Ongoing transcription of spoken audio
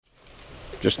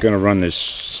Just going to run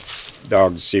this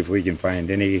dog to see if we can find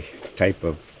any type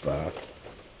of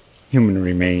human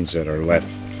remains that are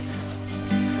left.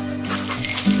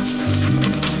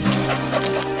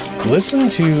 Listen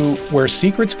to Where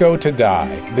Secrets Go to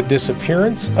Die, The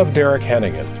Disappearance of Derek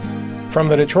Hennigan. From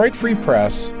the Detroit Free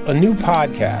Press, a new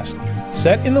podcast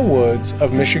set in the woods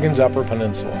of Michigan's Upper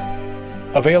Peninsula.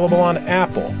 Available on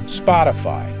Apple,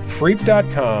 Spotify,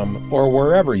 Freep.com, or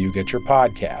wherever you get your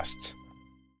podcasts.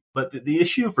 But the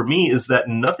issue for me is that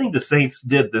nothing the Saints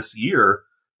did this year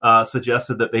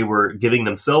suggested that they were giving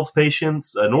themselves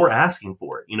patience nor asking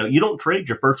for it. You know, you don't trade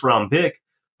your first round pick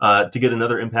to get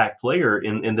another impact player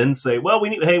and then say, well, we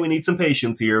need some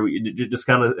patience here. You just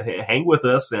kind of hang with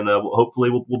us and hopefully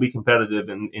we'll be competitive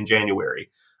in January.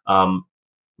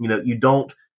 You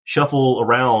don't shuffle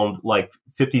around like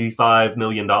 $55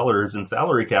 million in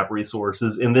salary cap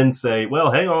resources and then say, well,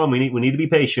 hang on, we need to be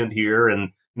patient here.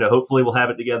 And, hopefully we'll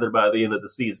have it together by the end of the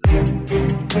season.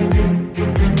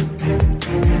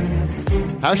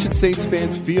 How should Saints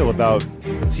fans feel about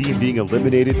the team being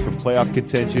eliminated from playoff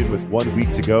contention with 1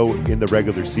 week to go in the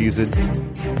regular season?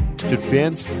 Should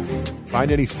fans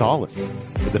find any solace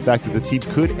in the fact that the team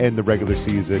could end the regular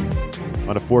season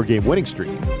on a 4-game winning streak?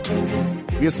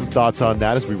 We have some thoughts on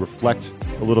that as we reflect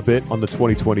a little bit on the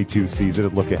 2022 season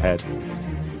and look ahead.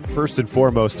 First and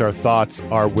foremost, our thoughts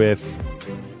are with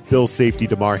Bills safety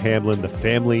Damar Hamlin, the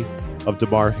family of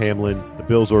Damar Hamlin, the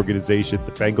Bills organization,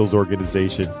 the Bengals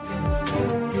organization.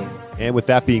 And with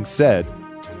that being said,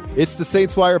 it's the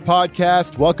Saints Wire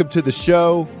podcast. Welcome to the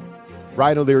show.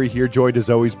 Ryan O'Leary here, joined as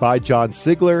always by John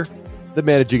Sigler, the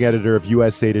managing editor of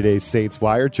USA Today's Saints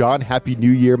Wire. John, happy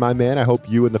New Year, my man. I hope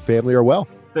you and the family are well.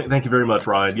 Thank you very much,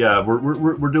 Ryan. Yeah,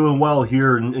 we're doing well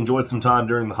here and enjoyed some time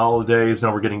during the holidays.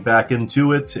 Now we're getting back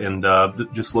into it and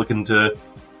just looking to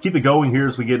keep it going here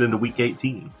as we get into Week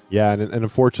 18. Yeah, and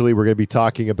unfortunately, we're going to be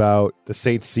talking about the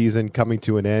Saints season coming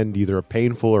to an end, either a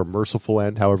painful or merciful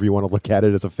end, however you want to look at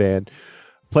it as a fan.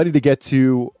 Plenty to get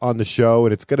to on the show,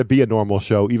 and it's going to be a normal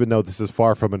show, even though this is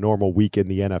far from a normal week in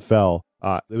the NFL.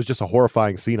 It was just a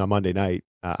horrifying scene on Monday night.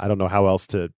 I don't know how else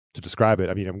to describe it.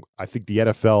 I mean, I think the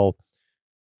NFL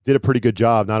did a pretty good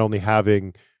job not only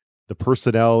having the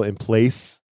personnel in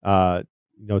place,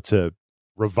 to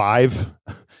revive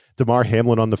Damar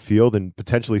Hamlin on the field and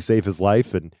potentially save his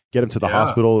life and get him to the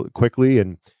hospital quickly.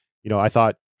 And, I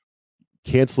thought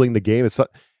canceling the game is,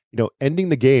 ending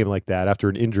the game like that after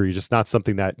an injury is just not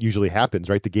something that usually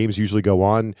happens, right? The games usually go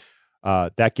on.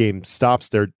 That game stops.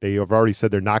 They have already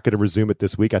said they're not going to resume it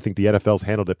this week. I think the NFL's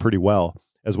handled it pretty well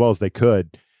as they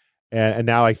could. And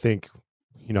now I think,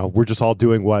 we're just all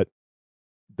doing what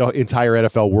the entire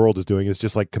NFL world is doing. It's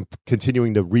just like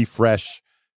continuing to refresh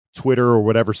Twitter or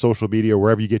whatever social media or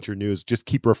wherever you get your news. Just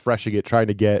keep refreshing it, trying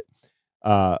to get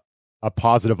a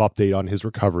positive update on his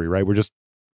recovery, right? We're just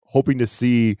hoping to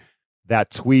see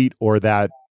that tweet or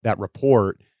that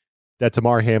report that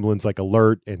Damar Hamlin's like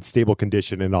alert and stable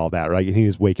condition and all that, right? And he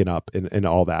is waking up and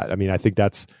all that. I mean, I think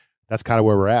that's kind of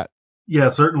where we're at. Yeah,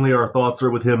 certainly our thoughts are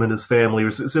with him and his family.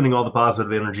 We're sending all the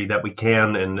positive energy that we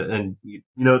can. And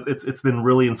it's been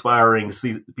really inspiring to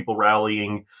see people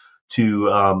rallying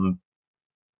to,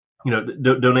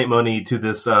 donate money to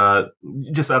this,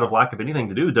 just out of lack of anything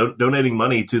to do, donating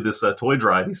money to this toy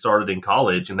drive he started in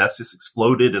college. And that's just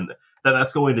exploded. And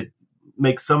that's going to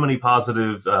make so many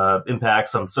positive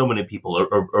impacts on so many people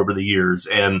over the years.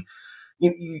 And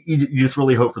you just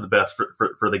really hope for the best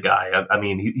for the guy. I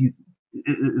mean,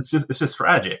 it's just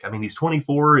tragic. I mean, he's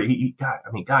 24.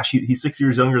 He's 6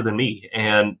 years younger than me.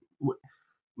 And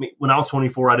when I was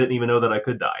 24, I didn't even know that I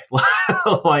could die.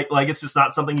 like it's just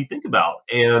not something you think about.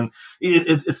 And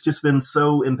it's just been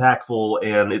so impactful.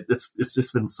 And it's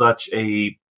just been such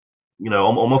a,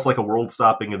 almost like a world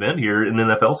stopping event here in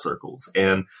NFL circles.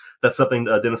 And that's something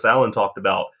Dennis Allen talked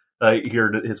about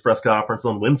here at his press conference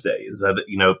on Wednesday is that,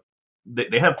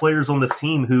 they have players on this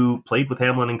team who played with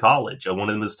Hamlin in college. One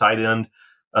of them is tight end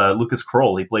Lucas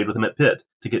Kroll. He played with him at Pitt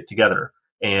to get together.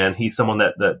 And he's someone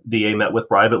that DA met with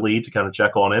privately to kind of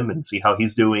check on him and see how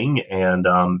he's doing and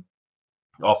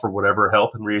offer whatever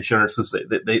help and reassurances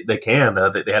they can.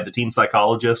 They had the team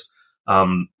psychologist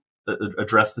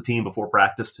address the team before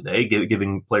practice today,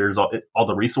 giving players all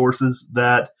the resources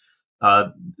that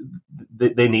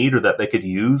they need or that they could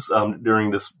use during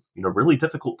this really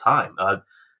difficult time.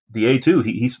 DA too.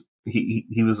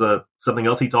 He was something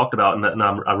else he talked about, and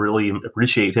I really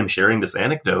appreciate him sharing this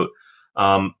anecdote.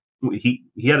 He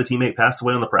had a teammate pass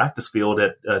away on the practice field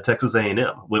at Texas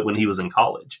A&M when he was in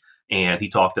college, and he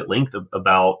talked at length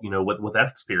about what that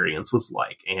experience was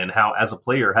like, and how as a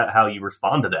player how you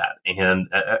respond to that, and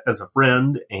as a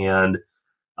friend, and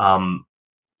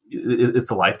it's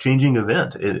a life-changing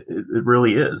event. It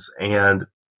really is. And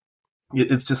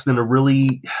it's just been a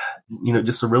really,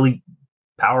 just a really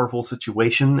powerful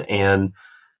situation. And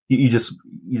you just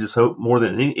hope more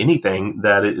than anything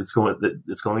that it's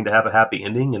going to have a happy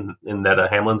ending, and that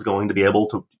Hamlin's going to be able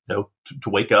to to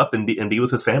wake up and be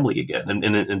with his family again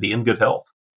and be in good health.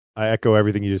 I echo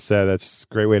everything you just said. That's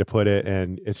a great way to put it.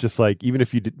 And it's just like, even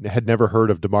if you had never heard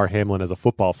of Damar Hamlin as a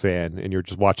football fan and you're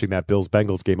just watching that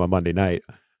Bills-Bengals game on Monday night,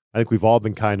 I think we've all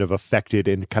been kind of affected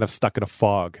and kind of stuck in a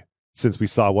fog since we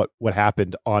saw what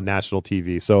happened on national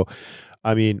TV. So,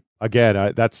 I mean,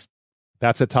 again, that's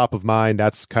at top of mind.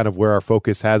 That's kind of where our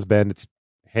focus has been. It's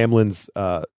Hamlin's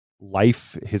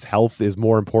life, his health is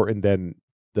more important than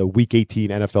the Week 18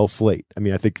 NFL slate. I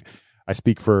mean, I think I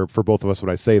speak for both of us when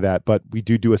I say that, but we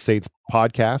do a Saints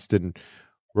podcast, and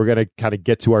we're going to kind of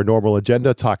get to our normal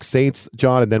agenda, talk Saints,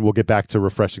 John, and then we'll get back to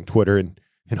refreshing Twitter and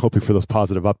hoping for those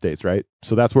positive updates, right?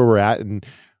 So that's where we're at. And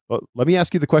let me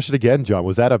ask you the question again, John.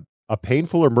 Was that a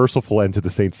painful or merciful end to the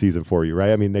Saints season for you,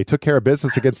 right? I mean, they took care of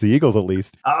business against the Eagles, at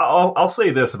least. I'll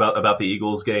say this about the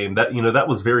Eagles game, that that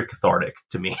was very cathartic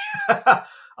to me.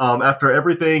 After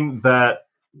everything that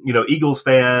Eagles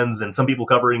fans and some people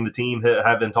covering the team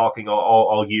have been talking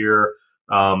all year,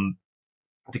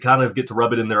 to kind of get to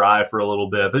rub it in their eye for a little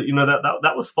bit. But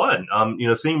that was fun.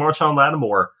 Seeing Marshawn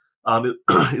Lattimore,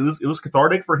 it was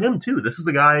cathartic for him too. This is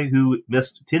a guy who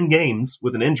missed 10 games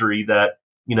with an injury that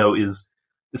is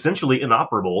essentially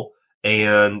inoperable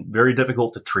and very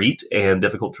difficult to treat and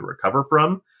difficult to recover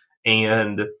from.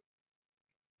 And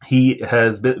he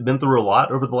has been through a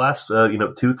lot over the last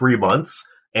 2-3 months.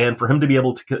 And for him to be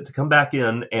able to come back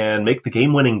in and make the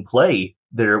game-winning play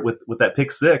there with that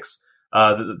pick six,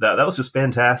 that was just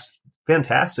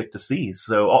fantastic to see.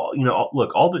 So,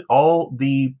 look, all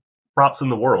the props in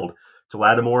the world to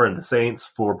Lattimore and the Saints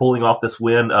for pulling off this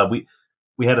win.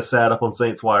 We had a stat up on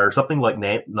Saints Wire, something like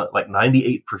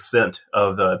 98%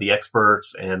 of the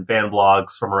experts and fan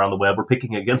blogs from around the web were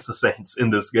picking against the Saints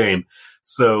in this game.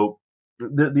 So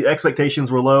the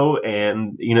expectations were low,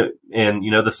 and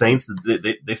the Saints,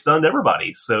 they stunned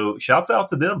everybody. So shouts out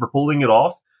to them for pulling it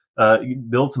off.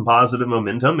 Build some positive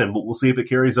momentum, and we'll see if it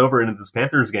carries over into this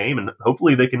Panthers game, and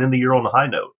hopefully they can end the year on a high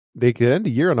note. They could end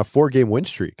the year on a 4-game win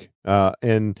streak.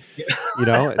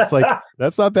 It's like,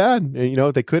 that's not bad.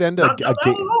 And, they could end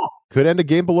a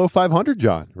game below 500,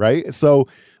 John, right? So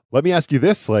let me ask you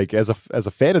this, like, as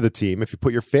a fan of the team, if you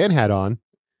put your fan hat on,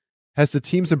 has the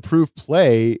team's improved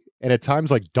play and at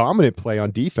times like dominant play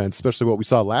on defense, especially what we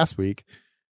saw last week,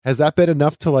 has that been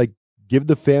enough to like give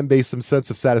the fan base some sense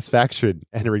of satisfaction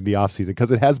entering the offseason?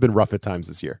 Because it has been rough at times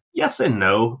this year. Yes and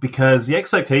no, because the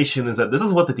expectation is that this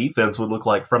is what the defense would look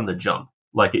like from the jump.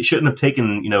 Like, it shouldn't have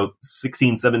taken,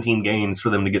 16, 17 games for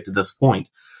them to get to this point.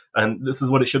 And this is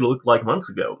what it should have looked like months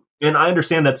ago. And I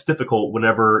understand that's difficult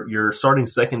whenever you're starting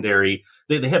secondary.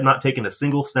 They have not taken a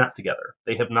single snap together.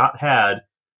 They have not had,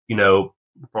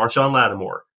 Marshawn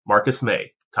Lattimore, Marcus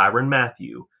May, Tyrann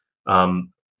Mathieu,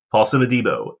 Paulson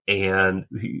Adebo, and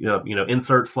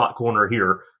insert slot corner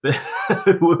here,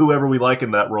 whoever we like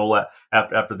in that role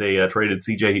after they traded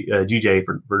GJ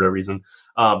for no reason.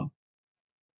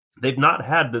 They've not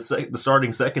had the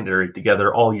starting secondary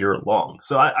together all year long.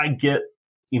 So I get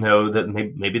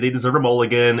that maybe they deserve a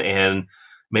mulligan, and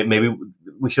maybe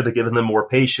we should have given them more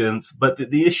patience. But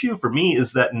the issue for me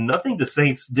is that nothing the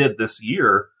Saints did this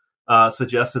year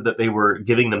suggested that they were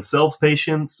giving themselves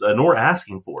patience, nor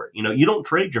asking for it. You don't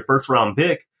trade your first round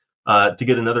pick to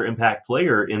get another impact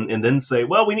player and then say,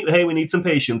 well, we need some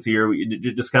patience here.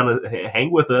 Just kind of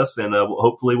hang with us, and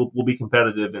hopefully we'll be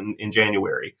competitive in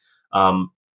January.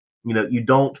 You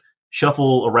don't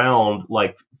shuffle around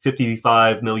like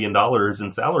 $55 million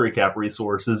in salary cap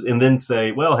resources and then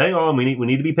say, well, hang on, we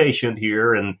need to be patient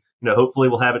here, and hopefully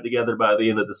we'll have it together by the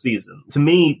end of the season. To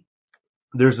me,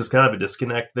 there's this kind of a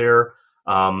disconnect there.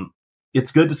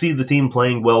 It's good to see the team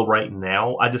playing well right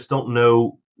now. I just don't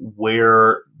know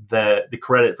where the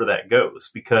credit for that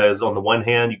goes, because on the one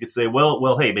hand, you could say,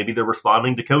 well, hey, maybe they're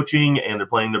responding to coaching and they're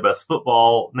playing their best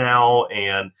football now,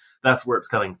 and that's where it's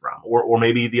coming from. Or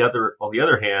maybe on the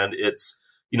other hand, it's,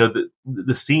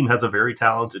 this team has a very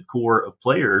talented core of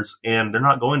players, and they're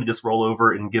not going to just roll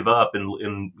over and give up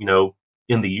in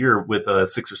the year with 5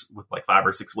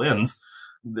 or 6 wins.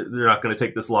 They're not going to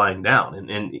take this lying down,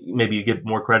 and maybe you give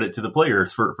more credit to the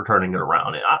players for turning it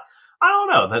around. And I don't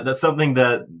know. That's something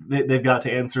that they've got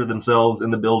to answer themselves in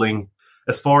the building.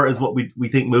 As far as what we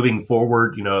think moving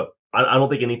forward, I don't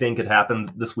think anything could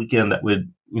happen this weekend that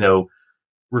would,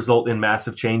 result in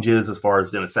massive changes, as far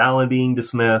as Dennis Allen being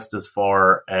dismissed, as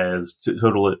far as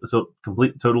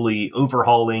totally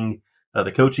overhauling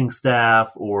the coaching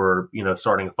staff or,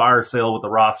 starting a fire sale with the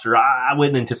roster. I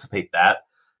wouldn't anticipate that.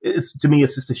 To me,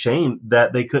 it's just a shame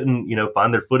that they couldn't,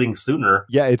 find their footing sooner.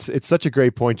 Yeah, it's such a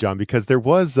great point, John, because there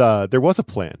was a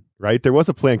plan, right? There was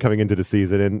a plan coming into the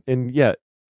season, and yet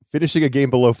finishing a game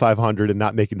below 500 and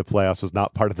not making the playoffs was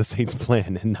not part of the Saints'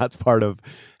 plan, and that's part of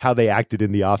how they acted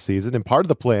in the offseason. And part of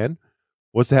the plan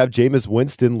was to have Jameis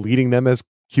Winston leading them as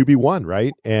QB1,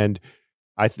 right? And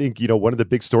I think, one of the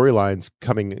big storylines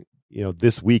coming,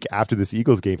 this week after this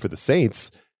Eagles game for the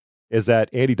Saints is that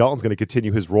Andy Dalton's going to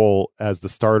continue his role as the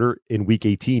starter in Week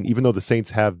 18, even though the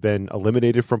Saints have been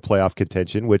eliminated from playoff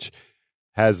contention, which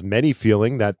has many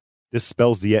feeling that this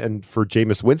spells the end for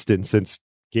Jameis Winston, since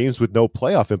games with no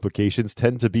playoff implications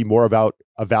tend to be more about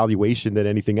evaluation than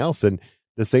anything else. And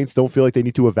the Saints don't feel like they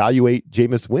need to evaluate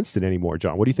Jameis Winston anymore.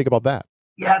 John, what do you think about that?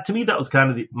 Yeah, to me, that was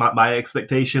kind of my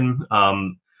expectation.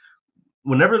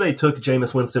 Whenever they took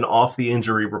Jameis Winston off the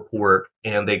injury report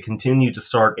and they continued to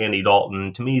start Andy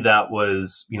Dalton, to me, that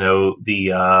was,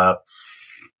 the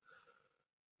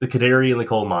canary in the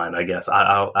coal mine, I guess.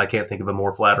 I can't think of a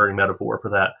more flattering metaphor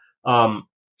for that.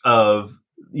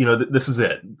 This is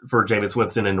it for Jameis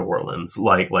Winston in New Orleans.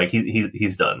 Like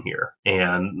he's done here,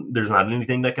 and there's not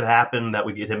anything that could happen that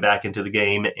would get him back into the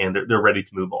game, and they're ready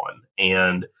to move on.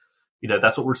 And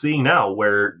that's what we're seeing now,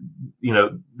 where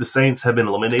the Saints have been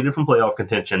eliminated from playoff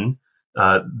contention.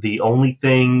 The only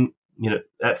thing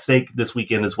at stake this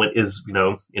weekend is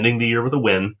ending the year with a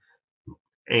win,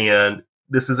 and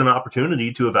this is an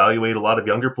opportunity to evaluate a lot of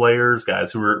younger players,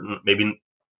 guys who are maybe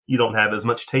you don't have as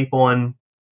much tape on,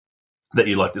 that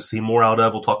you'd like to see more out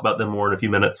of. We'll talk about them more in a few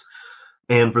minutes.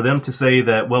 And for them to say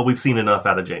that, well, we've seen enough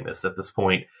out of Jameis at this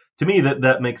point, to me,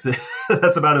 that makes it,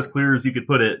 that's about as clear as you could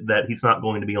put it, that he's not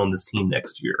going to be on this team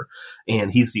next year.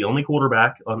 And he's the only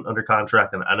quarterback under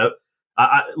contract. And I know,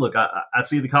 I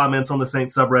see the comments on the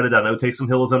Saints subreddit. I know Taysom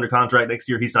Hill is under contract next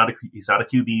year. He's not a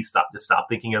QB. Stop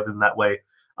thinking of him that way.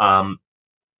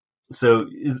 So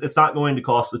it's not going to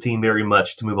cost the team very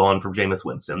much to move on from Jameis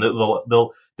Winston.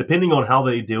 They'll depending on how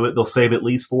they do it, they'll save at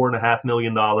least $4.5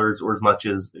 million or as much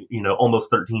as,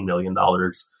 almost $13 million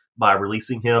by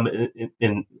releasing him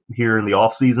in here in the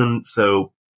offseason.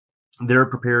 So they're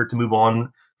prepared to move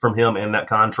on from him and that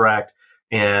contract.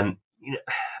 And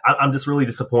I'm just really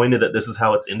disappointed that this is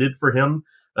how it's ended for him.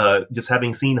 Just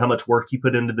having seen how much work he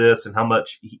put into this and how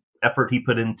much effort he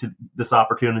put into this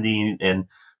opportunity and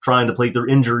trying to play through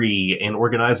injury and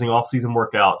organizing off-season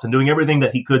workouts and doing everything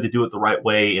that he could to do it the right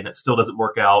way, and it still doesn't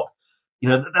work out.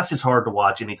 That's just hard to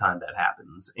watch anytime that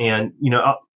happens. And,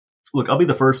 I'll be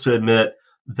the first to admit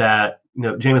that,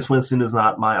 Jameis Winston is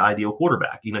not my ideal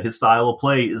quarterback. His style of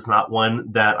play is not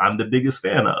one that I'm the biggest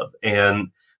fan of. And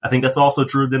I think that's also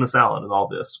true of Dennis Allen and all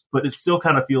this. But it still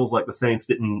kind of feels like the Saints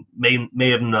may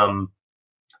have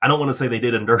I don't want to say they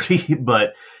did him dirty,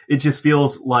 but it just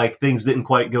feels like things didn't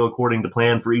quite go according to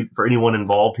plan for anyone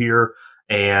involved here.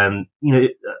 And,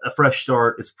 a fresh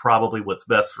start is probably what's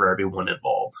best for everyone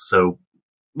involved. So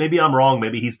maybe I'm wrong.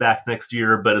 Maybe he's back next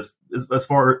year. But as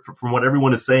far from what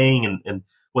everyone is saying and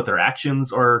what their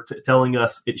actions are telling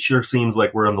us, it sure seems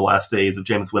like we're in the last days of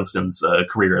Jameis Winston's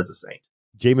career as a Saint.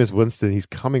 Jameis Winston, he was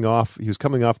coming off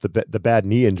the bad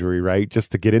knee injury, right?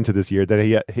 Just to get into this year,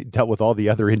 that he dealt with all the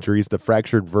other injuries, the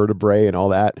fractured vertebrae and all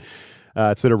that.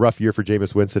 It's been a rough year for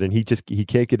Jameis Winston, and he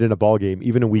can't get in a ball game,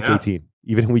 even in week 18.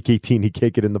 Even in week 18, he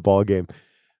can't get in the ball game.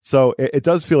 So it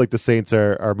does feel like the Saints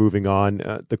are moving on.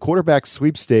 The quarterback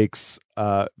sweepstakes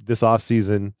this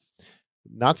offseason,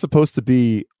 not supposed to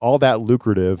be all that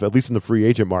lucrative, at least in the free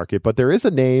agent market, but there is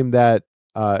a name that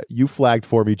you flagged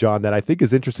for me, John, that I think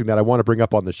is interesting that I want to bring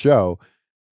up on the show.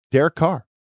 Derek Carr.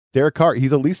 Derek Carr.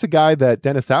 He's at least a guy that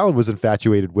Dennis Allen was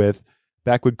infatuated with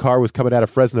back when Carr was coming out of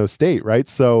Fresno State, right?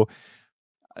 So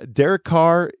Derek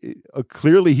Carr,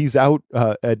 clearly he's out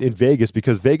in Vegas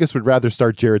because Vegas would rather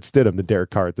start Jarrett Stidham than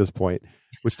Derek Carr at this point,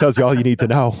 which tells you all you need to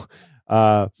know.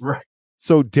 Right.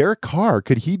 So Derek Carr,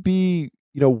 could he be,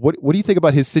 what do you think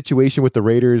about his situation with the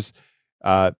Raiders?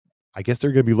 I guess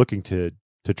they're going to be looking to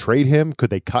trade him. Could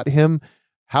they cut him?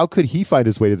 How could he find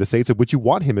his way to the Saints? And would you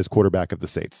want him as quarterback of the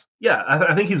Saints? Yeah,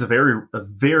 I think he's a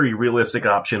very realistic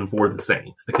option for the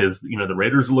Saints because, the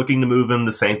Raiders are looking to move him.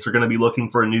 The Saints are going to be looking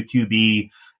for a new QB.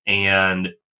 And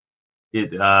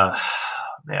to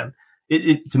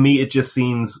me, it just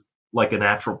seems like a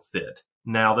natural fit.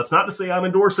 Now, that's not to say I'm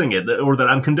endorsing it or that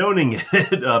I'm condoning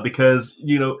it because,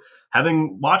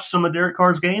 having watched some of Derek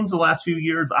Carr's games the last few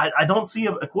years, I don't see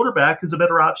a quarterback as a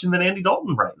better option than Andy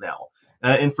Dalton right now.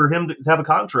 And for him to have a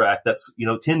contract that's,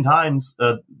 10 times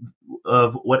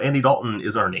of what Andy Dalton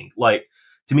is earning,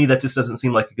 to me, that just doesn't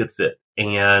seem like a good fit.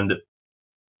 And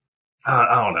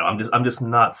I don't know. I'm just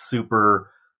not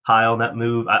super high on that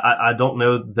move. I don't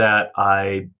know that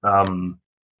I don't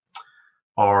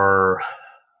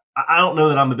know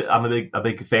that I'm a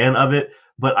big fan of it,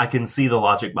 but I can see the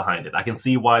logic behind it. I can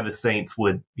see why the Saints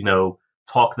would,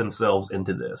 talk themselves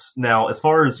into this. Now, as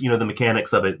far as, the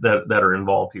mechanics of it that are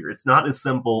involved here, it's not as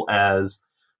simple as,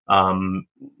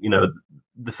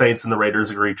 the Saints and the Raiders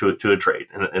agree to a trade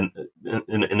in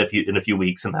a few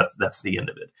weeks, and that's the end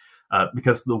of it.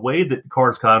 Because the way that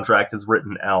Carr's contract is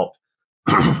written out,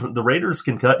 the Raiders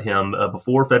can cut him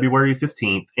before February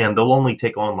 15th, and they'll only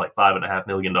take on like $5.5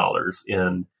 million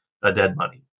in dead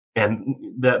money. And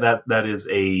that is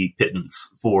a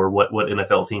pittance for what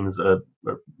NFL teams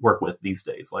work with these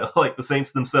days. Like the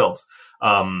Saints themselves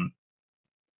had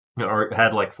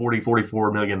like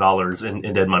 $44 million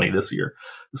in dead money this year.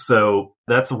 So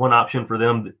that's one option for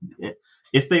them.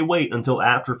 If they wait until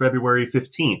after February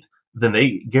 15th, then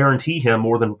they guarantee him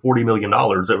more than $40 million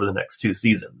over the next 2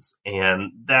 seasons.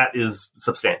 And that is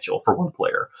substantial for one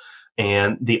player.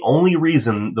 And the only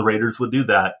reason the Raiders would do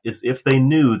that is if they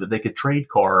knew that they could trade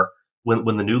Carr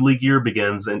when the new league year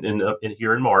begins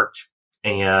here in March,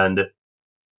 and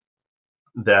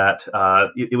that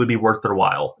it would be worth their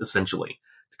while, essentially,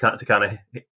 to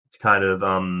kind of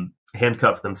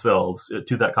handcuff themselves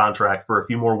to that contract for a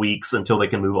few more weeks until they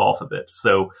can move off of it.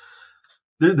 So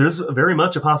there's very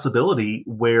much a possibility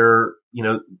where,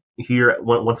 here,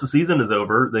 once the season is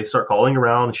over, they start calling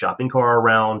around, shopping Carr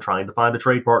around, trying to find a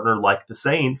trade partner like the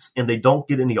Saints, and they don't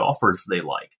get any offers they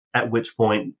like. At which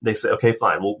point they say, okay,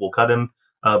 fine, we'll cut him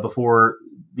before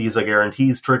these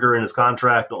guarantees trigger in his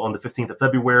contract on the 15th of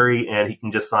February, and he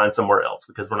can just sign somewhere else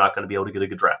because we're not going to be able to get a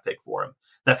good draft pick for him.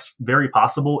 That's very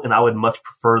possible, and I would much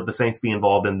prefer the Saints be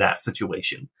involved in that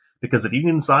situation. Because if you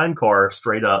can sign Carr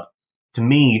straight up, to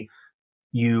me,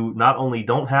 you not only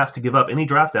don't have to give up any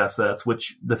draft assets,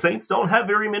 which the Saints don't have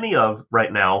very many of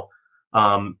right now,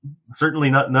 certainly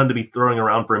none to be throwing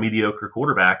around for a mediocre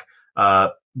quarterback,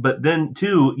 but then,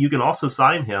 too, you can also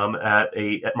sign him at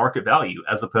market value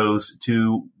as opposed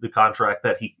to the contract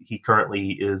that he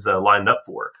currently is lined up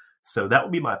for. So that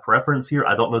would be my preference here.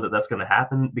 I don't know that that's going to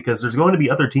happen because there's going to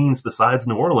be other teams besides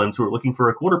New Orleans who are looking for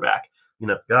a quarterback.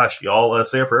 Gosh, y'all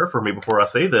say a prayer for me before I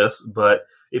say this, but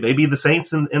it may be the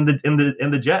Saints and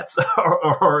the Jets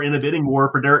are in a bidding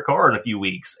war for Derek Carr in a few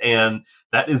weeks, and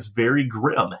that is very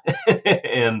grim.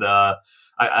 And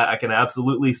I can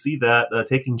absolutely see that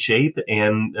taking shape,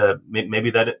 and maybe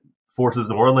that forces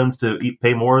New Orleans to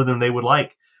pay more than they would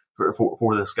like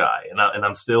for this guy. And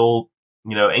I'm still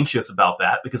anxious about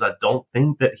that because I don't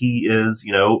think that he is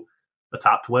a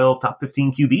top 12, top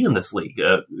 15 QB in this league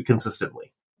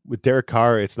consistently. With Derek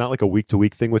Carr, it's not like a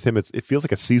week-to-week thing with him. It feels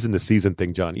like a season-to-season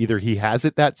thing, John. Either he has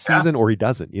it that season or he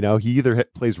doesn't. He either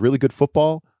plays really good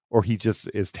football or he just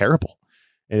is terrible.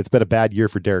 And it's been a bad year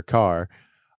for Derek Carr,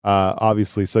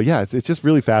 obviously. So, yeah, it's just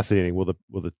really fascinating. Will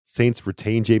the Saints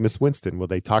retain Jameis Winston? Will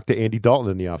they talk to Andy Dalton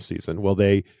in the offseason? Will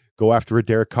they go after a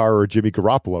Derek Carr or a Jimmy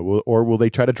Garoppolo? Or will they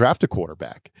try to draft a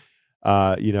quarterback?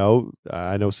 I know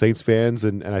Saints fans,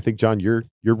 and I think, John, you're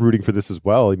rooting for this as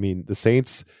well. I mean, the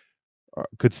Saints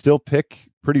could still pick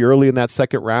pretty early in that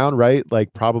second round, right?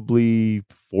 Like probably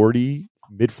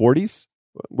mid-40s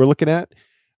we're looking at.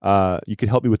 You could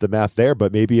help me with the math there,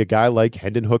 but maybe a guy like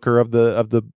Hendon Hooker of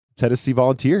the Tennessee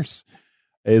Volunteers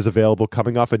is available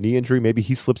coming off a knee injury. Maybe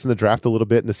he slips in the draft a little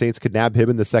bit and the Saints could nab him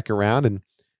in the second round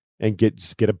and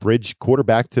get a bridge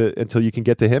quarterback until you can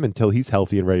get to him until he's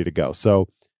healthy and ready to go. So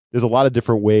there's a lot of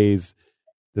different ways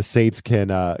the Saints can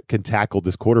tackle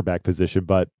this quarterback position,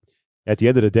 but at the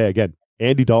end of the day, again,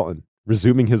 Andy Dalton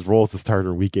resuming his role as the starter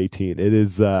in Week 18. It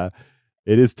is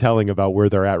telling about where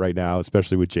they're at right now,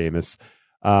 especially with Jameis.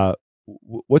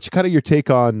 What's kind of your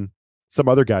take on some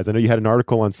other guys? I know you had an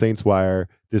article on Saints Wire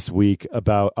this week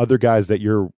about other guys that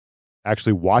you're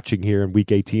actually watching here in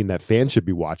Week 18 that fans should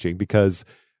be watching because,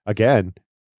 again,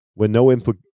 when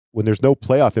there's no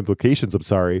playoff implications,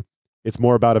 it's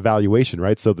more about evaluation,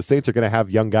 right? So the Saints are going to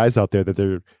have young guys out there that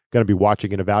they're going to be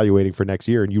watching and evaluating for next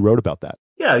year, and you wrote about that.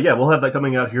 Yeah, we'll have that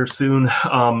coming out here soon.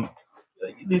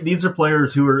 These are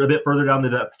players who are a bit further down the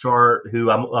depth chart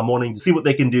who I'm wanting to see what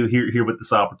they can do here with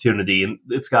this opportunity. And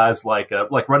it's guys like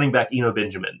running back Eno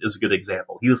Benjamin is a good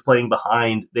example. He was playing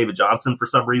behind David Johnson for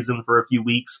some reason for a few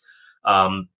weeks.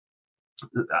 To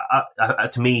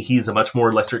me, he's a much more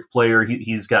electric player.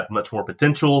 He's got much more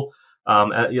potential.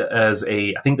 I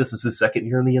think this is his second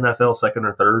year in the NFL, second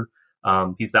or third.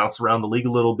 He's bounced around the league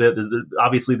a little bit.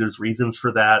 Obviously, there's reasons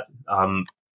for that.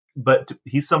 But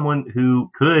he's someone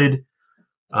who could,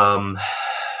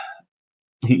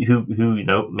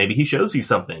 maybe he shows you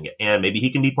something, and maybe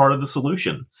he can be part of the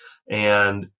solution.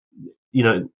 And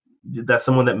that's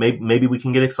someone that maybe we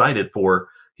can get excited for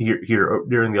here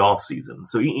during the offseason.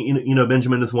 So,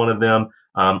 Benjamin is one of them.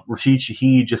 Rashid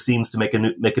Shaheed just seems to make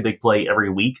a big play every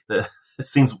week. It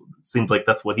seems like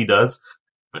that's what he does.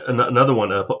 Another one,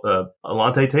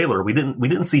 Alontae Taylor. We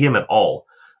didn't see him at all,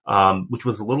 which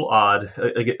was a little odd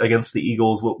against the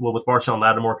Eagles with Marshawn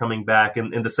Lattimore coming back,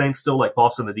 and the Saints still like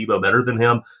Paulson Adebo better than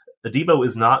him. Adebo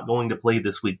is not going to play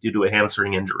this week due to a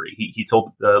hamstring injury. He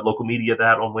told local media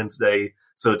that on Wednesday.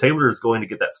 So Taylor is going to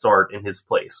get that start in his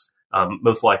place,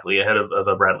 most likely ahead of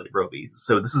Bradley Roby.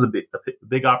 So this is a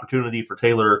big opportunity for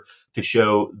Taylor to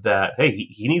show that, hey,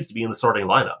 he needs to be in the starting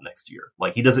lineup next year.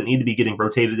 Like, he doesn't need to be getting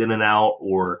rotated in and out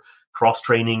or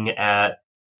cross-training at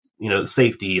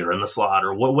safety or in the slot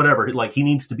or whatever. Like, he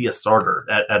needs to be a starter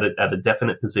at a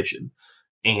definite position.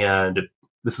 And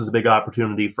this is a big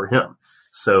opportunity for him.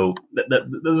 So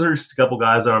those are just a couple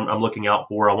guys I'm looking out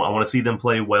for. I want to see them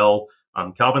play well.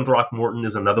 Calvin Throckmorton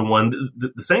is another one.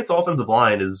 The Saints offensive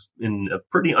line is in a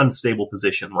pretty unstable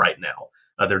position right now.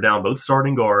 They're down both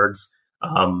starting guards.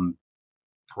 Ryan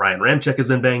Ramczyk has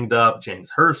been banged up.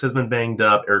 James Hurst has been banged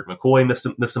up. Eric McCoy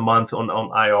missed a month on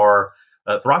IR.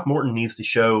 Throckmorton needs to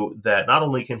show that not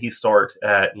only can he start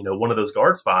at one of those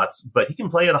guard spots, but he can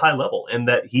play at a high level, and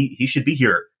that he should be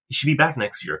here. He should be back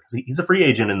next year because he's a free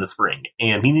agent in the spring,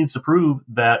 and he needs to prove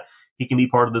that he can be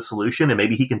part of the solution, and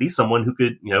maybe he can be someone who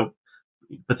could,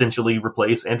 potentially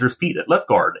replace Andrews Pete at left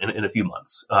guard in a few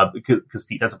months, because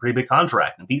Pete has a pretty big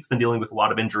contract, and Pete's been dealing with a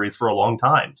lot of injuries for a long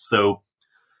time. So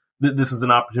this is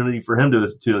an opportunity for him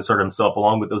to insert himself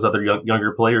along with those other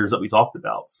younger players that we talked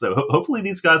about. So hopefully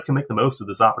these guys can make the most of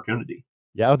this opportunity.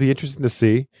 Yeah, it'll be interesting to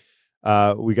see.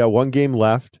 We got one game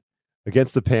left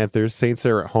against the Panthers. Saints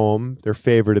are at home. They're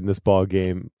favored in this ball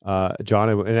game, John.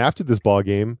 And after this ball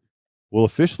game, we'll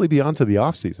officially be on to the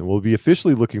offseason. We'll be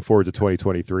officially looking forward to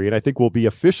 2023, and I think we'll be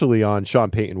officially on Sean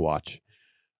Payton watch.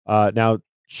 Now,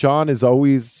 Sean he's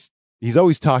always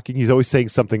talking. He's always saying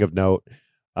something of note.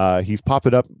 He's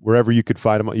popping up wherever you could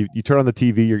find him. You turn on the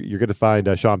TV, you're going to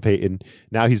find Sean Payton.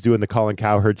 Now he's doing the Colin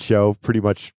Cowherd show pretty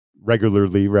much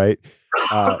regularly, right?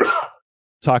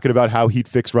 Talking about how he'd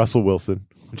fix Russell Wilson,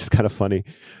 which is kind of funny.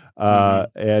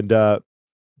 And the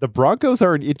Broncos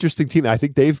are an interesting team. I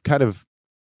think they've kind of,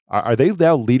 are they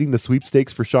now leading the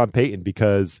sweepstakes for Sean Payton?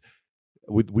 Because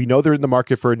we know they're in the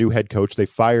market for a new head coach. They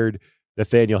fired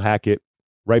Nathaniel Hackett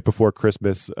right before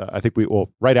Christmas.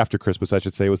 Right after Christmas, I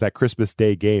should say. It was that Christmas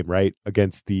Day game, right,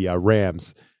 against the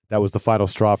Rams. That was the final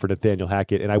straw for Nathaniel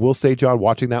Hackett. And I will say, John,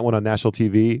 watching that one on national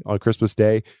TV on Christmas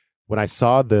Day, when I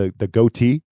saw the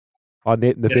goatee on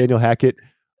Nathaniel Hackett,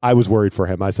 I was worried for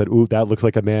him. I said, ooh, that looks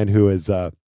like a man who is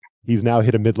he's now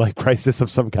hit a midlife crisis of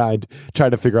some kind, trying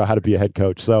to figure out how to be a head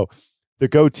coach. So the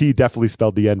goatee definitely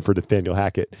spelled the end for Nathaniel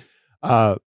Hackett.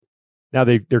 Now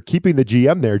they're keeping the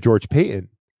GM there, George Payton,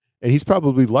 and he's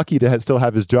probably lucky to still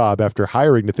have his job after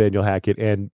hiring Nathaniel Hackett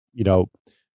and,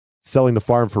 selling the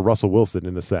farm for Russell Wilson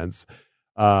in a sense.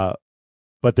 But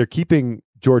they're keeping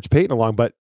George Payton along.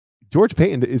 But George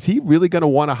Payton, is he really going to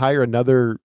want to hire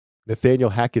another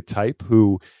Nathaniel Hackett type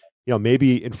who,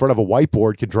 maybe in front of a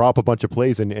whiteboard can draw up a bunch of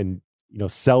plays and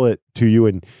sell it to you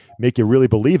and make you really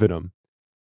believe in him?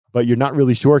 But you're not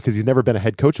really sure because he's never been a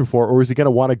head coach before. Or is he going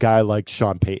to want a guy like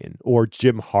Sean Payton or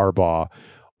Jim Harbaugh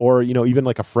or, even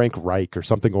like a Frank Reich or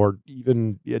something, or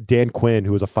even Dan Quinn,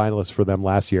 who was a finalist for them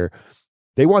last year?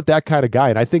 They want that kind of guy.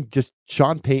 And I think just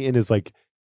Sean Payton is like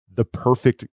the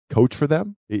perfect coach for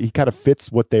them. He kind of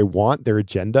fits what they want, their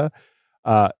agenda.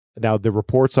 Now, the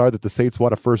reports are that the Saints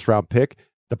want a first-round pick.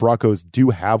 The Broncos do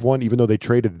have one, even though they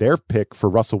traded their pick for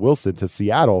Russell Wilson to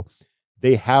Seattle.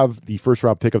 They have the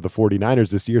first-round pick of the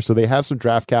 49ers this year, so they have some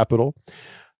draft capital.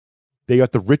 They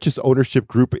got the richest ownership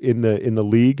group in the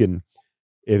league, and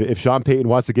if Sean Payton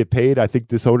wants to get paid, I think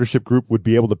this ownership group would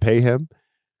be able to pay him.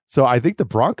 So I think the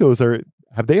Broncos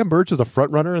have they emerged as a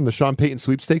front runner in the Sean Payton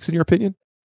sweepstakes, in your opinion?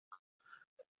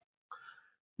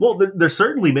 Well, they're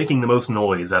certainly making the most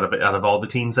noise out of all the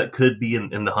teams that could be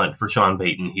in the hunt for Sean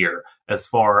Payton here, as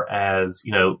far as,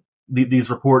 these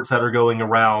reports that are going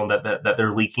around that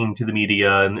they're leaking to the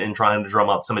media and trying to drum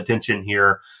up some attention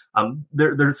here.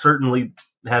 They're certainly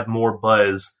have more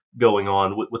buzz going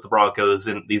on with the Broncos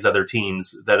and these other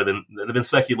teams that have been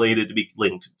speculated to be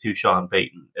linked to Sean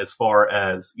Payton. As far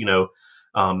as,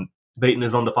 Payton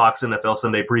is on the Fox NFL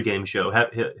Sunday pregame show,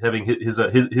 having his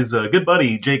good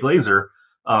buddy Jay Glazer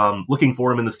looking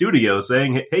for him in the studio,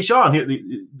 saying, "Hey, Sean,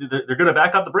 they're going to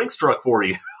back up the Brinks truck for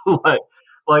you,"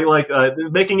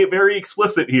 making it very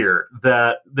explicit here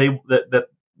that that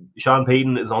Sean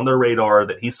Payton is on their radar,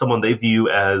 that he's someone they view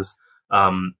as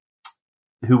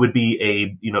who would be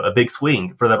a big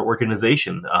swing for that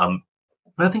organization.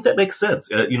 I think that makes sense.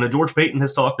 George Payton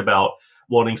has talked about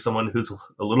wanting someone who's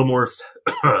a little more,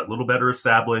 a little better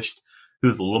established,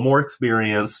 who's a little more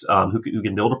experienced, who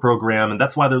can build a program. And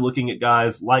that's why they're looking at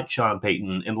guys like Sean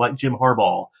Payton and like Jim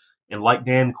Harbaugh and like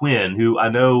Dan Quinn, who I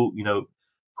know,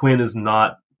 Quinn is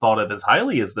not thought of as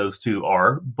highly as those two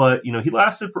are, but, he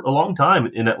lasted for a long time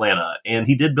in Atlanta, and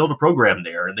he did build a program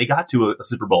there, and they got to a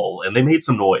Super Bowl, and they made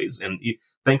some noise, and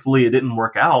thankfully it didn't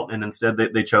work out, and instead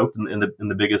they choked in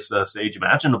the biggest stage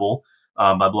imaginable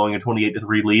by blowing a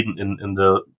 28-3 lead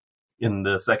in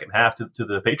the second half to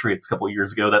the Patriots a couple of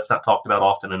years ago. That's not talked about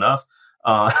often enough.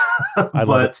 I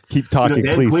love it. Keep talking,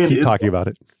 please. Quinn keep talking about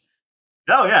it.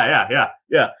 Oh,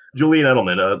 yeah. Julian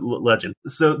Edelman, a legend.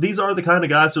 So these are the kind of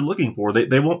guys they're looking for.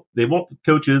 They want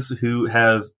coaches who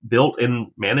have built and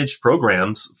managed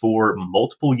programs for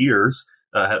multiple years,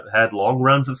 have had long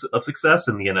runs of success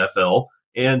in the NFL.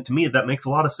 And to me, that makes a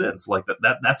lot of sense. Like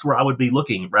that's where I would be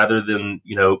looking, rather than,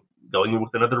 going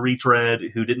with another retread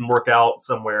who didn't work out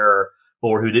somewhere,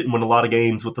 or who didn't win a lot of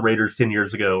games with the Raiders 10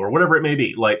 years ago, or whatever it may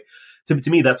be. Like, to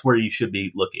me, that's where you should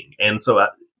be looking. And so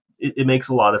it makes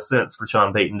a lot of sense for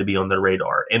Sean Payton to be on their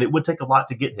radar. And it would take a lot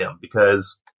to get him,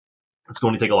 because it's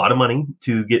going to take a lot of money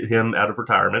to get him out of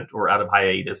retirement or out of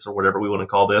hiatus or whatever we want to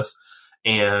call this.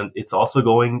 And it's also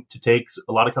going to take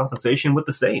a lot of compensation with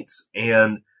the Saints.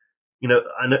 And,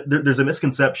 I know there's a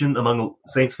misconception among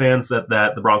Saints fans that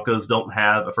the Broncos don't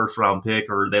have a first round pick,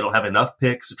 or they don't have enough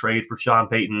picks to trade for Sean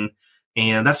Payton.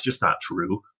 And that's just not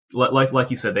true.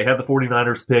 Like you said, they have the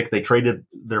 49ers pick. They traded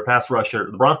their pass rusher.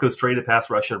 The Broncos traded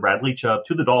pass rusher Bradley Chubb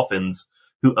to the Dolphins,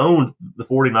 who owned the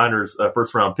 49ers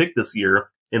first round pick this year,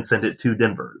 and sent it to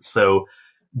Denver. So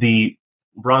the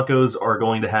Broncos are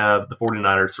going to have the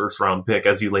 49ers first round pick,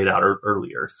 as you laid out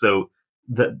earlier. So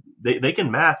that they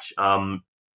can match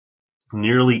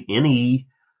nearly any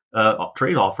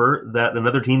trade offer that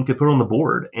another team could put on the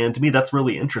board. And to me, that's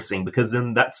really interesting, because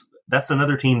then that's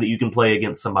another team that you can play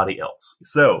against somebody else.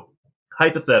 So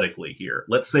hypothetically here,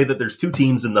 let's say that there's two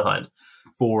teams in the hunt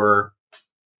for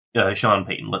Sean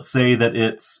Payton. Let's say that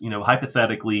it's,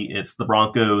 hypothetically, it's the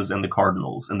Broncos and the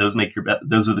Cardinals, and those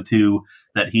those are the two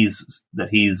that he's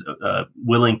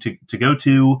willing to go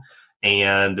to,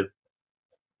 and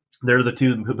they're the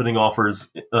two putting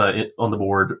offers on the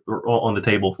board or on the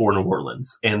table for New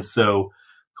Orleans. And so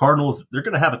Cardinals, they're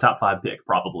going to have a top 5 pick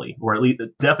probably, or at least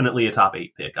definitely a top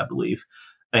 8 pick, I believe.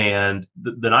 And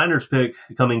the Niners pick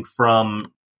coming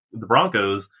from the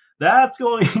Broncos, that's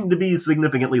going to be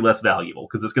significantly less valuable,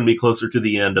 because it's going to be closer to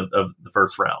the end of the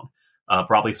first round,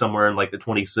 probably somewhere in like the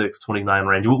 26, 29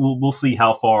 range. We'll see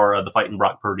how far the fighting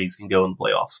Brock Purdy's can go in the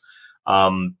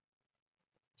playoffs.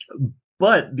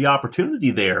 But the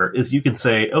opportunity there is, you can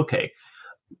say, okay,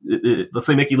 let's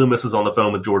say Mickey Loomis is on the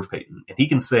phone with George Payton, and he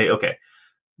can say, okay,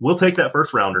 we'll take that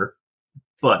first rounder,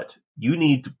 but you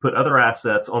need to put other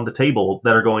assets on the table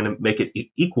that are going to make it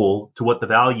equal to what the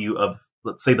value of,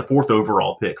 let's say, the 4th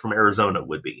overall pick from Arizona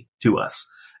would be to us.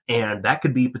 And that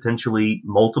could be potentially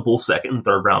multiple 2nd and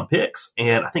 3rd round picks.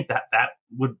 And I think that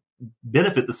would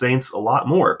benefit the Saints a lot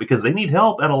more, because they need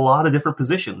help at a lot of different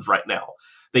positions right now.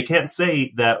 They can't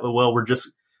say that, well, we're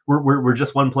just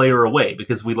one player away,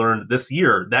 because we learned this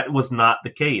year that was not the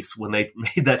case when they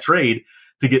made that trade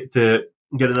to get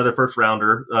another first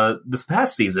rounder this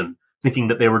past season, thinking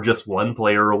that they were just one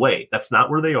player away. That's not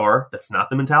where they are. That's not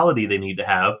the mentality they need to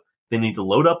have. They need to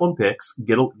load up on picks,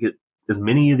 get as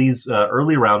many of these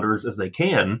early rounders as they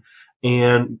can,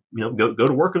 and go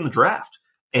to work in the draft.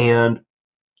 And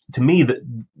to me,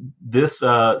 this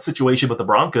situation with the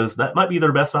Broncos, that might be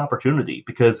their best opportunity,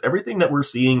 because everything that we're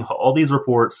seeing, all these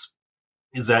reports,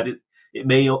 is that it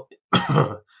may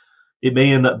it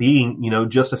may end up being,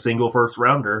 just a single first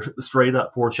rounder straight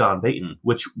up for Sean Payton,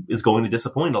 which is going to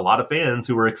disappoint a lot of fans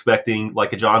who are expecting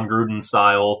like a John Gruden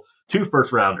style 2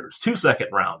 first rounders, 2 second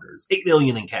rounders, $8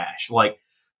 million in cash. Like,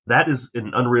 that is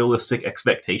an unrealistic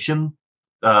expectation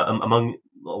among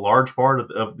a large part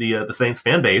of the Saints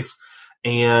fan base.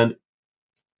 And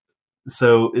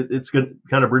so it's good,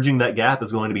 kind of bridging that gap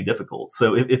is going to be difficult.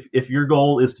 So if your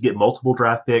goal is to get multiple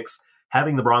draft picks,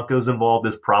 having the Broncos involved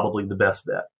is probably the best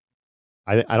bet.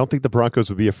 I don't think the Broncos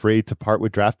would be afraid to part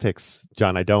with draft picks,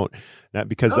 John. I don't. Not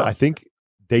because I think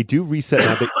they do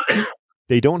reset. Now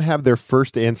they don't have their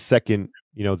first and second,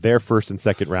 their first and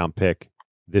second round pick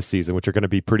this season, which are going to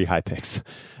be pretty high picks.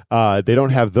 They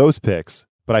don't have those picks,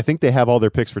 but I think they have all their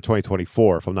picks for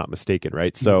 2024, if I'm not mistaken,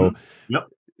 right? So,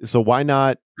 So why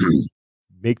not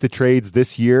make the trades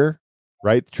this year,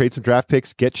 right? Trade some draft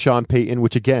picks, get Sean Payton,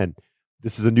 which again,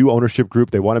 this is a new ownership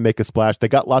group. They want to make a splash. They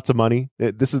got lots of money.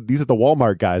 These are the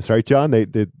Walmart guys, right, John? They're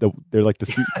like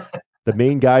the the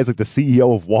main guys, like the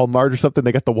CEO of Walmart or something,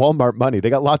 they got the Walmart money. They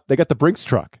got the Brinks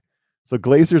truck. So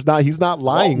he's not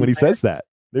lying when he says that.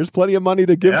 There's plenty of money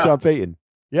to give Sean Payton.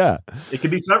 Yeah. It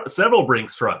could be several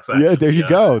Brinks trucks. Actually. Yeah, there you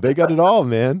go. They got it all,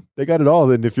 man. They got it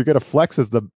all. And if you're going to flex as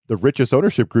the richest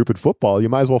ownership group in football, you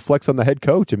might as well flex on the head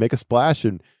coach and make a splash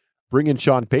and bring in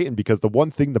Sean Payton, because the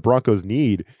one thing the Broncos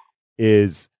need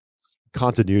is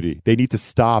continuity. They need to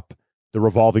stop the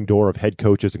revolving door of head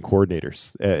coaches and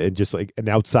coordinators and just like an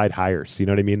outside hires. You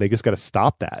know what I mean? They just got to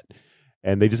stop that.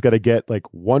 And they just got to get like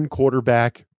one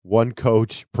quarterback, one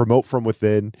coach, promote from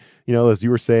within. You know, as you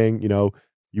were saying, you know,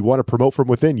 you want to promote from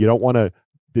within. You don't want to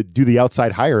do the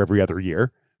outside hire every other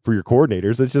year for your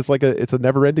coordinators. It's just like it's a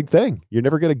never ending thing. You're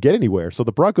never going to get anywhere. So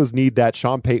the Broncos need that.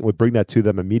 Sean Payton would bring that to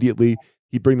them immediately.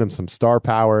 He'd bring them some star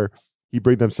power. He'd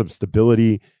bring them some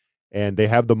stability, and they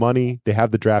have the money. They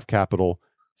have the draft capital.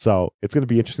 So it's going to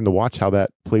be interesting to watch how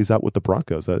that plays out with the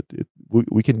Broncos.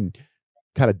 We can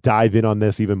kind of dive in on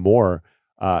this even more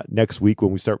next week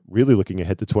when we start really looking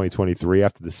ahead to 2023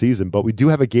 after the season. But we do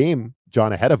have a game,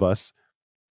 John, ahead of us.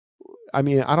 I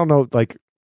mean, I don't know, like,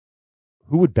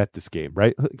 who would bet this game,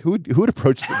 right? Who would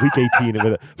approach week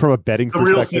 18 from a betting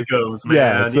perspective? Real sickos, man.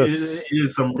 Yeah, it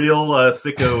is some real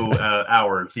sicko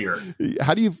hours here.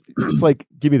 How do you? It's like,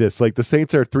 give me this. Like, the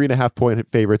Saints are 3.5-point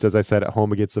favorites, as I said, at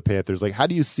home against the Panthers. Like, how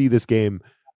do you see this game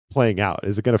playing out?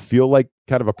 Is it going to feel like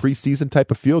kind of a preseason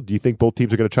type of field? Do you think both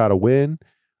teams are going to try to win?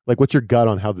 Like, what's your gut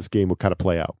on how this game will kind of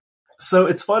play out? So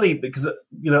it's funny because,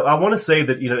 you know, I want to say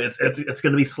that, you know, it's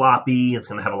going to be sloppy. It's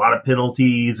going to have a lot of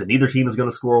penalties, and neither team is going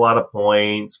to score a lot of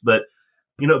points. But,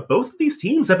 you know, both of these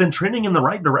teams have been trending in the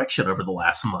right direction over the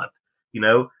last month. You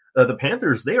know, the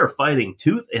Panthers, they are fighting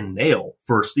tooth and nail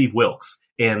for Steve Wilks,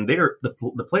 and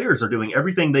the players are doing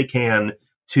everything they can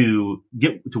to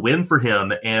win for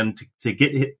him and to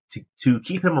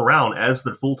keep him around as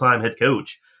their full-time head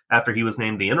coach after he was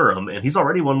named the interim. And he's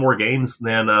already won more games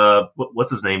than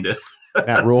what's his name did.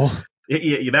 Matt Rule.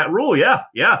 Matt Rule, yeah.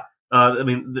 I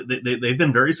mean, they've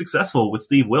been very successful with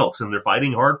Steve Wilks, and they're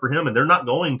fighting hard for him, and they're not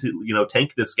going to, you know,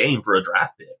 tank this game for a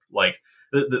draft pick. Like,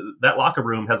 that locker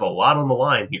room has a lot on the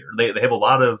line here. They have a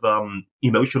lot of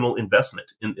emotional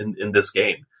investment in this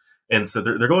game. And so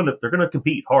they're going to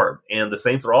compete hard. And the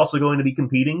Saints are also going to be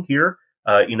competing here.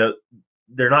 You know,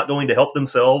 they're not going to help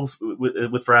themselves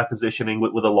with draft positioning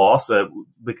with a loss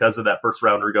because of that first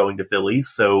rounder going to Philly.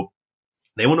 So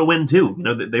they want to win too. You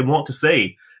know, they want to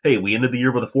say, hey, we ended the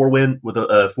year with a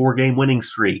 4-game winning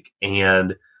streak,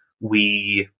 and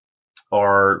we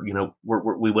are, you know,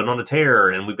 we went on a tear,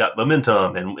 and we've got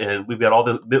momentum, and we've got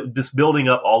all this building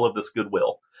up all of this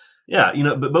goodwill. Yeah, you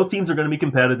know, but both teams are going to be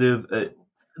competitive.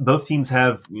 Both teams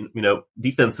have, you know,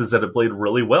 defenses that have played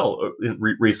really well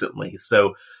recently.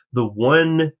 So the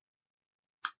one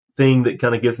thing that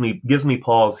kind of gives me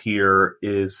pause here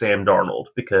is Sam Darnold,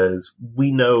 because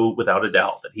we know without a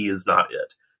doubt that he is not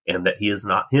it, and that he is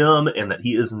not him, and that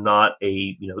he is not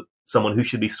someone who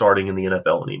should be starting in the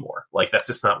NFL anymore. Like, that's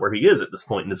just not where he is at this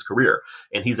point in his career,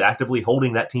 and he's actively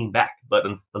holding that team back. But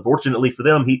unfortunately for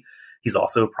them, he's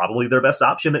also probably their best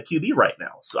option at QB right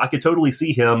now. So I could totally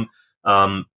see him.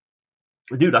 I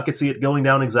could see it going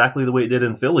down exactly the way it did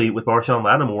in Philly with Marshawn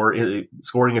Lattimore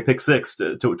scoring a pick six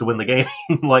to win the game.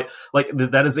 like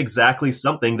that is exactly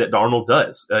something that Darnold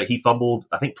does. He fumbled,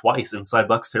 I think, twice inside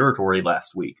Bucs territory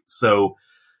last week.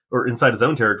 Or inside his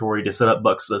own territory to set up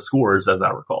Bucs scores, as I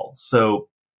recall. So,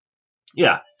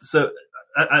 yeah. So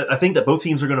I think that both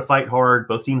teams are going to fight hard.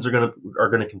 Both teams are going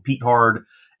to compete hard.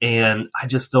 And I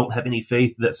just don't have any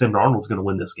faith that Sam Darnold is going to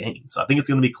win this game. So I think it's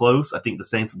going to be close. I think the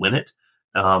Saints win it.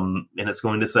 And it's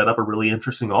going to set up a really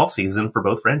interesting offseason for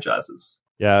both franchises.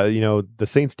 Yeah, you know, the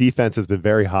Saints defense has been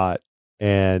very hot.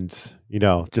 And, you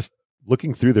know, just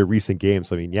looking through their recent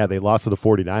games, I mean, yeah, they lost to the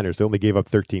 49ers. They only gave up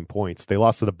 13 points. They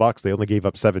lost to the Bucs. They only gave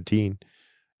up 17.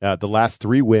 The last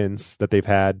 3 wins that they've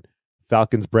had,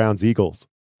 Falcons, Browns, Eagles,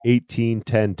 18,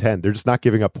 10, 10. They're just not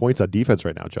giving up points on defense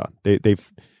right now, John.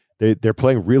 They're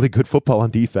playing really good football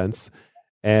on defense,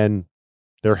 and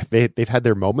they've had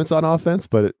their moments on offense,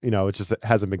 but it just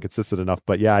hasn't been consistent enough.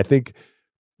 But yeah, I think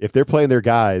if they're playing their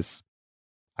guys,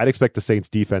 I'd expect the Saints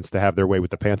defense to have their way with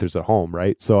the Panthers at home,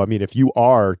 right? So I mean, if you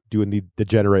are doing the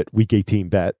degenerate Week 18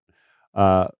 bet,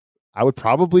 I would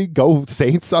probably go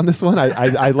Saints on this one.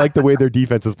 I like the way their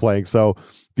defense is playing. So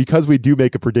because we do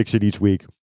make a prediction each week,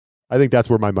 I think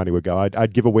that's where my money would go.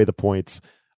 I'd give away the points.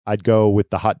 I'd go with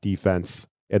the hot defense,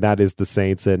 and that is the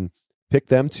Saints, and pick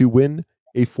them to win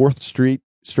a 4th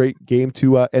straight game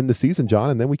to end the season,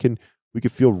 John, and then we could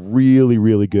feel really,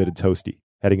 really good and toasty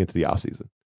heading into the offseason.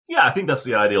 Yeah, I think that's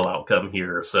the ideal outcome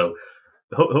here. So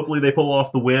hopefully they pull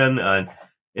off the win.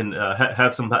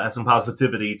 have some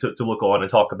positivity to look on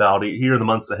and talk about here in the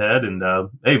months ahead. And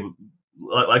hey,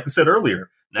 like we said earlier,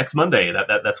 next Monday,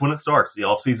 that's when it starts. The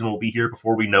offseason will be here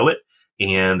before we know it,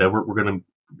 and we're going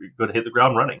to hit the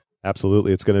ground running.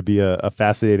 Absolutely. It's going to be a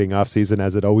fascinating offseason,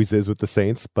 as it always is with the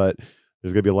Saints, but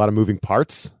there's going to be a lot of moving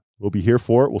parts. We'll be here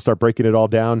for it. We'll start breaking it all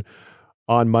down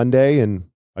on Monday. And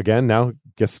again, now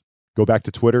guess go back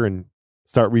to Twitter and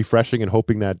start refreshing and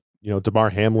hoping that, Damar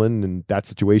Hamlin and that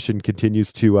situation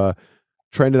continues to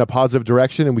trend in a positive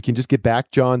direction. And we can just get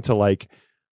back, John, to like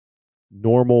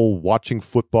normal watching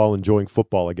football, enjoying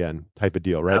football again type of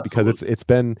deal, right? Absolutely.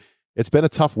 Because it's been a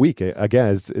tough week.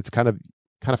 Again, it's kind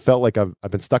of felt like I've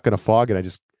been stuck in a fog, and I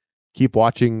just keep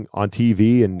watching on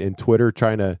TV and Twitter,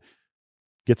 trying to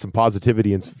get some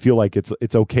positivity and feel like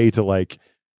it's okay to like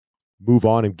move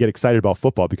on and get excited about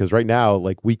football, because right now,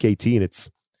 like week 18,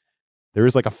 there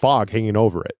is like a fog hanging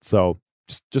over it. So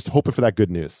just hoping for that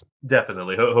good news.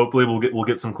 Definitely. Hopefully we'll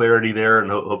get some clarity there, and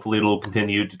hopefully it'll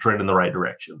continue to trend in the right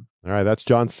direction. All right. That's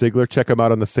John Sigler. Check him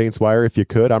out on the Saints Wire if you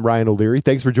could. I'm Ryan O'Leary.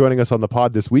 Thanks for joining us on the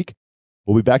pod this week.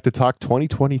 We'll be back to talk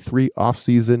 2023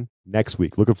 offseason next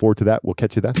week. Looking forward to that. We'll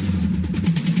catch you then.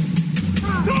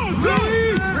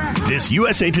 This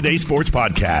USA Today Sports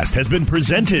Podcast has been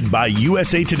presented by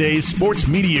USA Today's Sports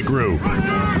Media Group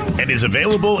and is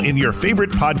available in your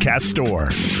favorite podcast store.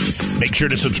 Make sure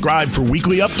to subscribe for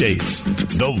weekly updates,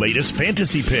 the latest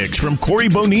fantasy picks from Corey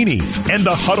Bonini, and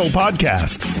the Huddle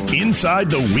Podcast, Inside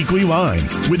the Weekly Line,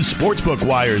 with Sportsbook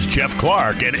Wire's Jeff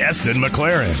Clark and Eston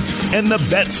McLaren, and the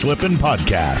Bet Slippin'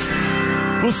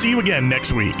 Podcast. We'll see you again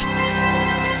next week.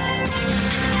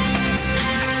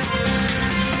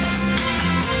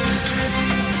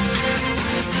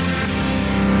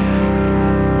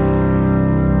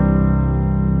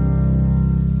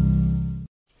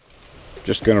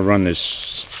 Just going to run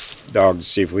this dog to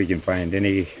see if we can find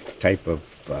any type of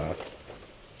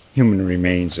human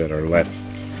remains that are left.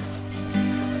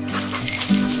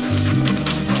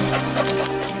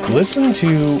 Listen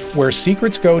to Where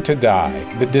Secrets Go to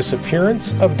Die, The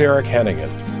Disappearance of Derek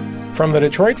Hennigan. From the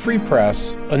Detroit Free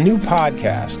Press, a new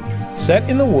podcast set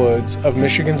in the woods of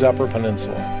Michigan's Upper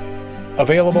Peninsula.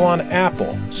 Available on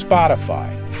Apple,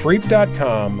 Spotify,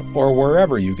 Freep.com, or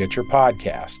wherever you get your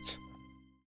podcasts.